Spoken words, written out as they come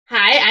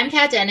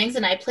Kat Dennings,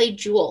 and I play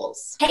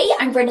Jules. Hey,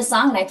 I'm Brenda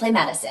Song, and I play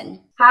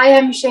Madison. Hi,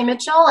 I'm Shay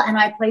Mitchell, and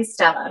I play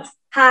Stella.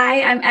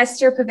 Hi, I'm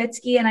Esther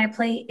Povitsky, and I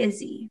play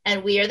Izzy.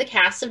 And we are the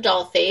cast of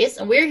Dollface,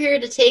 and we're here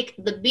to take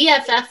the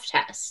BFF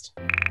test.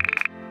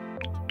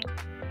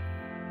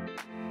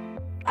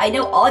 I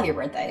know all of your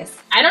birthdays.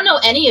 I don't know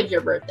any of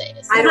your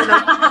birthdays. I don't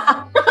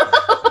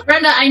know.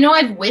 Brenda, I know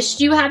I've wished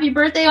you happy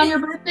birthday on your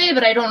birthday,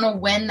 but I don't know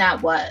when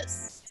that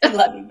was. I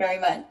love you very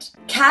much.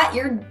 Kat,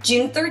 you're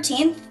June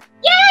 13th.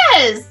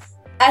 Yes!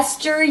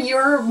 Esther,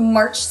 you're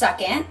March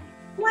 2nd.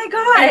 Oh my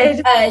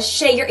god! And,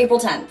 Shay, you're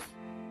April 10th.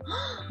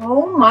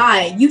 Oh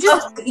my. You I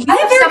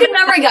have very good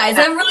memory, guys.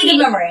 I have really good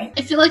memory.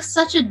 I feel like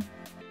such a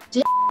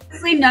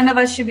Honestly, none of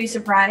us should be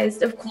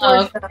surprised. Of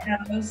course,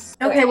 knows.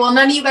 Okay, well,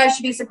 none of you guys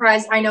should be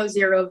surprised. I know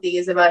 0 of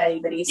these about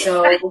anybody,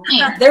 so.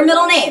 Their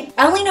middle name.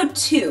 I only know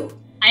 2.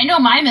 I know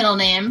my middle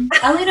name.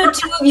 I only know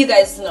 2 of you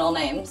guys' middle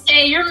names.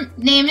 Hey, your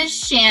name is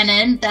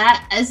Shannon.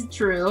 That is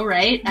true,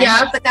 right?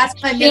 Yeah, but that's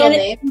my middle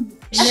name.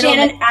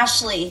 Shannon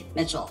Ashley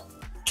Mitchell.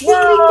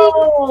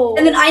 Whoa!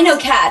 And then I know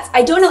Kat's.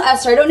 I don't know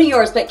Esther. I don't know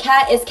yours, but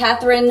Kat is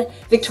Catherine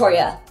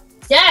Victoria.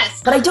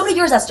 Yes. But I don't know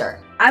yours, Esther.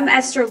 I'm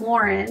Esther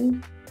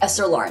Lauren.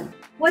 Esther Lauren.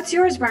 What's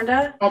yours,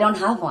 Brenda? I don't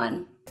have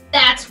one.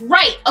 That's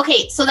right.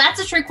 Okay, so that's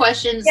a trick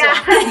question. So Yeah.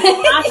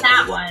 not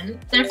that one.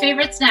 Their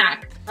favorite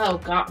snack. Oh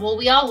god. Well,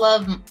 we all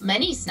love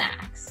many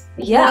snacks.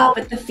 Yeah, Whoa.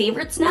 but the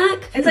favorite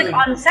snack? It's like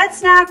on set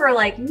snack or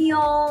like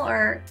meal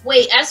or.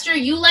 Wait, Esther,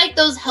 you like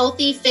those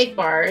healthy fig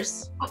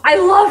bars? I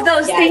love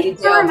those. Yeah, Thank you you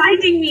for do.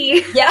 reminding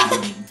me. Yeah.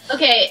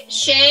 Okay,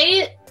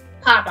 Shay,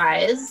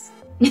 Popeyes.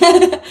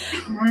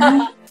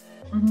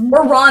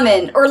 Or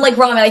ramen. Or like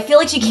ramen. I feel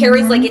like she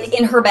carries like it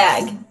in her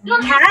bag.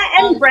 Kat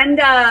and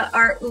Brenda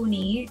are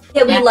uni.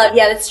 Yeah, we love,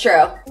 yeah, that's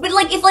true. But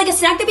like, if like a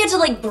snack that we had to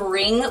like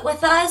bring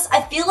with us,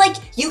 I feel like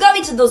you got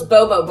me to those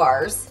Bobo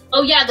bars.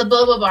 Oh yeah, the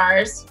boba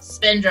bars,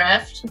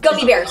 Spindrift.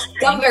 Gummy bears.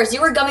 Gummy bears.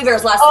 You were gummy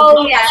bears last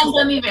Oh, week. yeah. And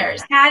gummy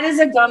bears. Kat is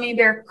a gummy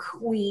bear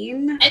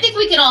queen. I think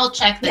we can all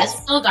check this.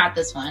 Yes. Still got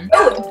this one.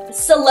 Oh,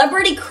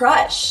 celebrity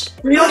crush.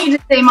 We don't need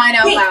to say mine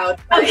out Wait. loud.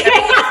 Okay.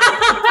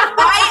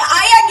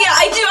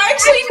 I do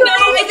actually know.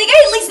 I think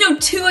I at least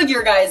know 2 of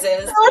your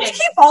guys's. Let's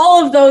keep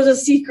all of those a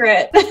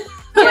secret. Yeah,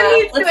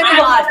 let's move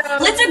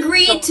on. Let's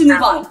agree to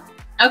move on.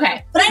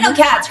 Okay. But I know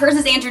Kat's. Hers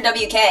is Andrew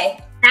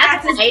WK.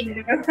 That's right.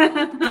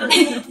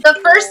 The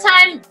first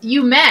time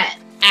you met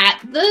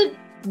at the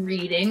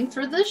reading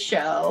for the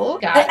show.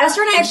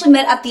 Esther and I actually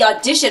met at the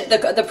audition.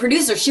 The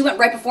producer, she went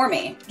right before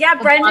me. Yeah,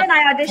 Brenda and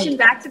I auditioned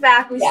back to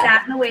back. We Yeah.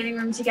 sat in the waiting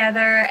room together,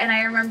 and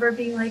I remember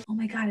being like, "Oh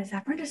my god, is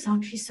that Brenda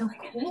Song? She's so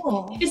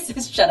cool."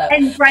 Just shut up.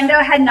 And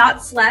Brenda had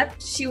not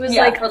slept. She was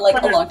Yeah, like for, like,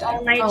 on a an long time.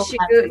 all-night Oh, shoot.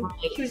 that's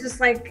right. She was just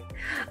like,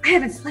 "I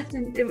haven't slept,"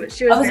 and she was.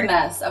 I was a very-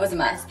 mess. I was a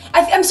mess.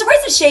 I'm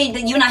surprised that Shay,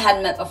 that you and I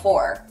hadn't met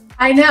before.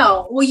 I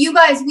know. Well, you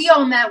guys, we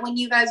all met when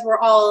you guys were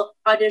all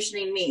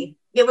auditioning me.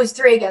 It was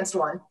 3 against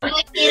 1. We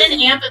like in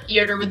an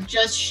amphitheater with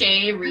just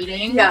Shay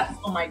reading. Yeah.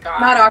 Oh my god.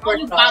 Not awkward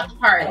You at all. got the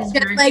part. It's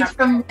Just very like tough.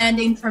 from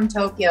landing from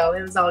Tokyo.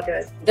 It was all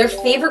good. Their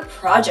favorite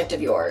project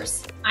of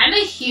yours. I'm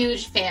a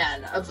huge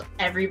fan of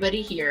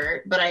everybody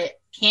here, but I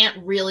can't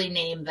really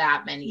name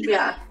that many.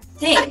 Yeah.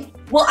 Same.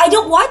 Well, I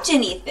don't watch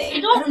anything. I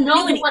don't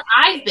know any- what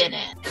I've been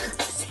in.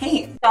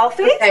 Same.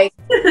 Dollface? Okay.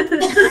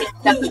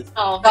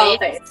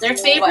 Dollface. Their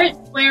favorite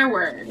swear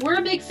word. We're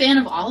a big fan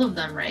of all of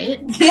them, right?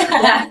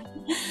 Yeah.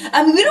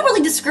 I mean, we don't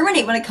really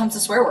discriminate when it comes to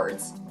swear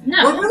words.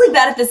 No. We're really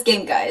bad at this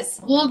game, guys.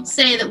 We'll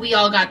say that we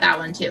all got that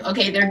one too.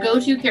 Okay, their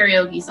go-to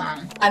karaoke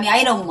song. I mean,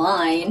 I know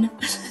mine.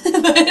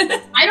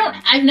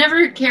 I've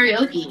never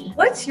karaoke.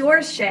 What's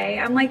yours, Shay?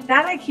 I'm like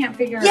that. I can't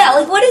figure Yeah,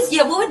 out. like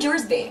what would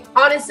yours be?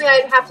 Honestly,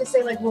 I'd have to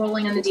say like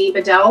Rolling in the Deep,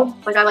 Adele.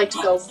 Like I like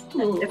to go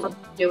if I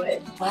do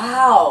it.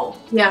 Wow.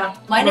 Yeah.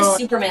 Mine is Rolling.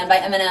 Superman by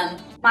Eminem.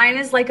 Mine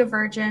is Like a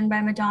Virgin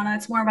by Madonna.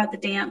 It's more about the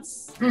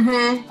dance.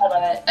 Mm-hmm. I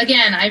love it.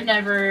 Again, I've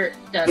never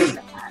done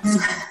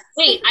that.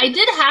 Wait, I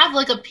did have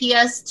like a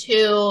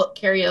PS2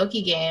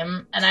 karaoke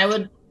game, and I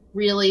would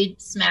really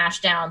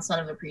smash down Son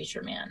of a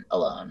Preacher Man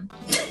alone.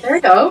 There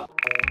you go.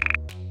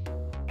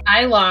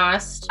 I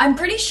lost. I'm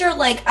pretty sure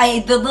like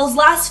those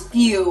last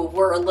few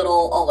were a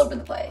little all over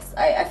the place.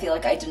 I feel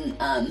like I didn't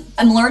I'm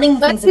learning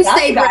Let's things just about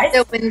say you guys.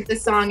 Brenda wins the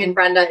song and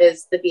Brenda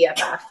is the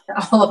BFF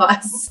to all of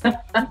us.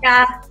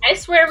 Yeah. I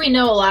swear we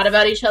know a lot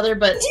about each other,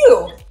 but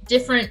Do.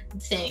 different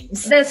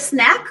things. The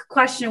snack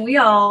question, we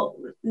all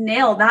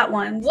nailed that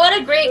one.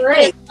 What a great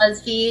quiz,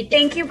 BuzzFeed.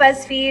 Thank you,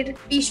 BuzzFeed.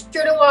 Be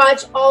sure to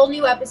watch all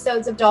new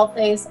episodes of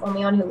Dollface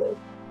only on Hulu.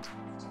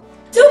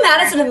 So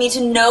Madison of me to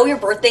know your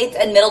birth dates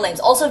and middle names.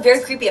 Also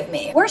very creepy of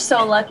me. We're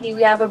so lucky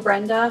we have a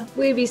Brenda.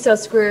 We'd be so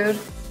screwed.